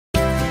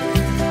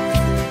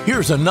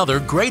Here's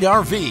another great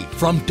RV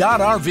from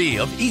Dodd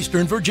RV of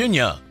Eastern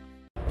Virginia.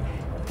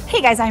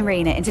 Hey guys, I'm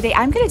Raina, and today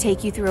I'm going to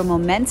take you through a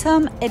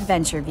Momentum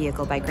adventure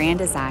vehicle by Grand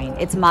Design.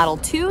 It's model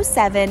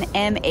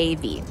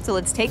 27MAV. So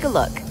let's take a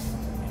look.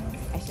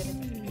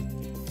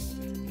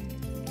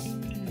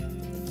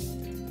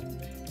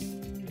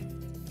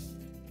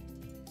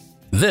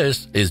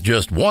 This is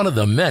just one of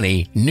the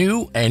many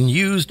new and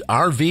used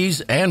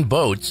RVs and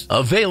boats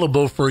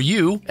available for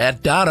you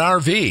at Dodd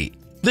RV.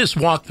 This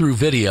walkthrough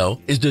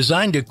video is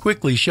designed to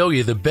quickly show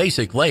you the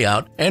basic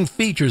layout and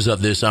features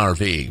of this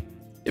RV.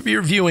 If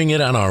you're viewing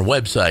it on our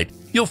website,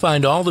 you'll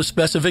find all the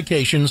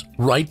specifications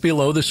right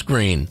below the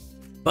screen.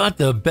 But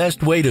the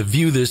best way to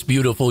view this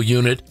beautiful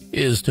unit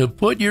is to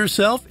put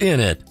yourself in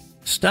it.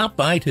 Stop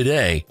by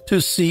today to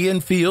see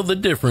and feel the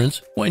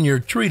difference when you're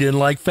treated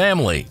like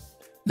family.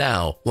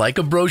 Now, like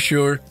a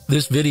brochure,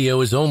 this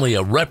video is only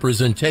a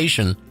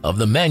representation of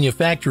the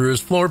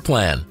manufacturer's floor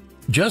plan.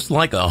 Just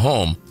like a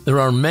home, there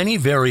are many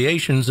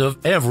variations of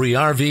every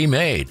RV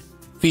made.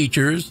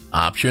 Features,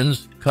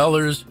 options,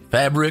 colors,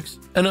 fabrics,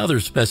 and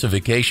other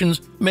specifications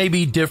may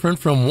be different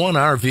from one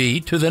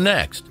RV to the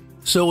next.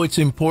 So it's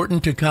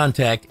important to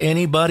contact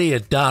anybody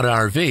at Dodd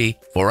RV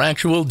for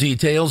actual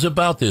details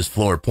about this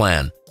floor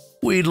plan.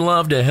 We'd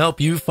love to help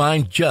you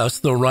find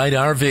just the right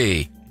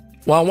RV.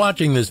 While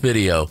watching this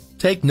video,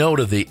 take note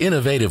of the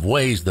innovative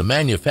ways the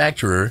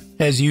manufacturer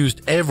has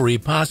used every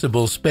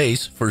possible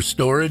space for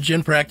storage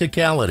and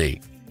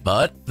practicality.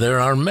 But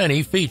there are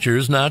many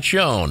features not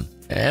shown,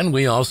 and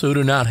we also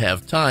do not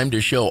have time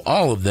to show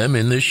all of them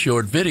in this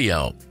short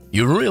video.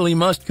 You really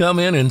must come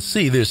in and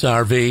see this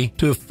RV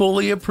to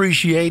fully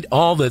appreciate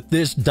all that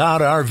this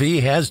Dodd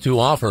RV has to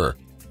offer.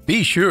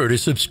 Be sure to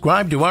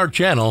subscribe to our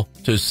channel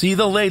to see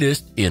the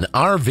latest in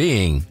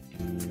RVing.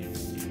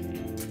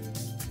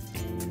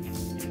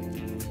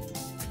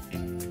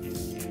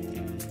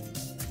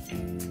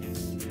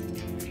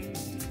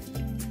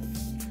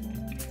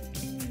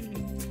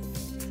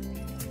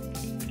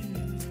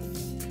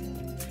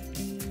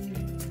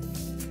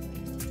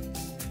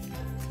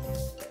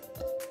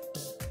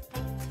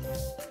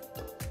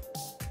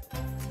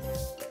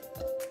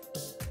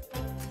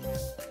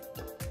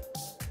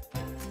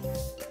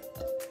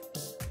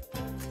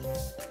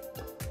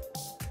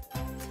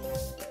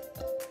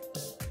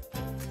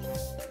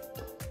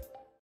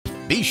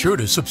 Be sure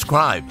to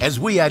subscribe as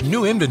we add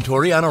new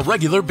inventory on a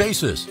regular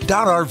basis.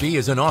 Dodd RV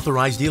is an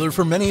authorized dealer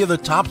for many of the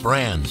top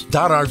brands.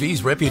 Dodd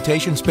RV's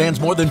reputation spans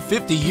more than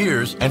 50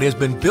 years and has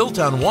been built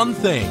on one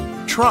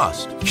thing: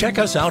 trust. Check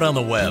us out on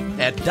the web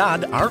at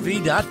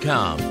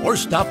doddrv.com or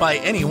stop by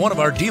any one of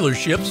our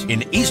dealerships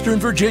in Eastern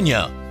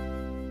Virginia.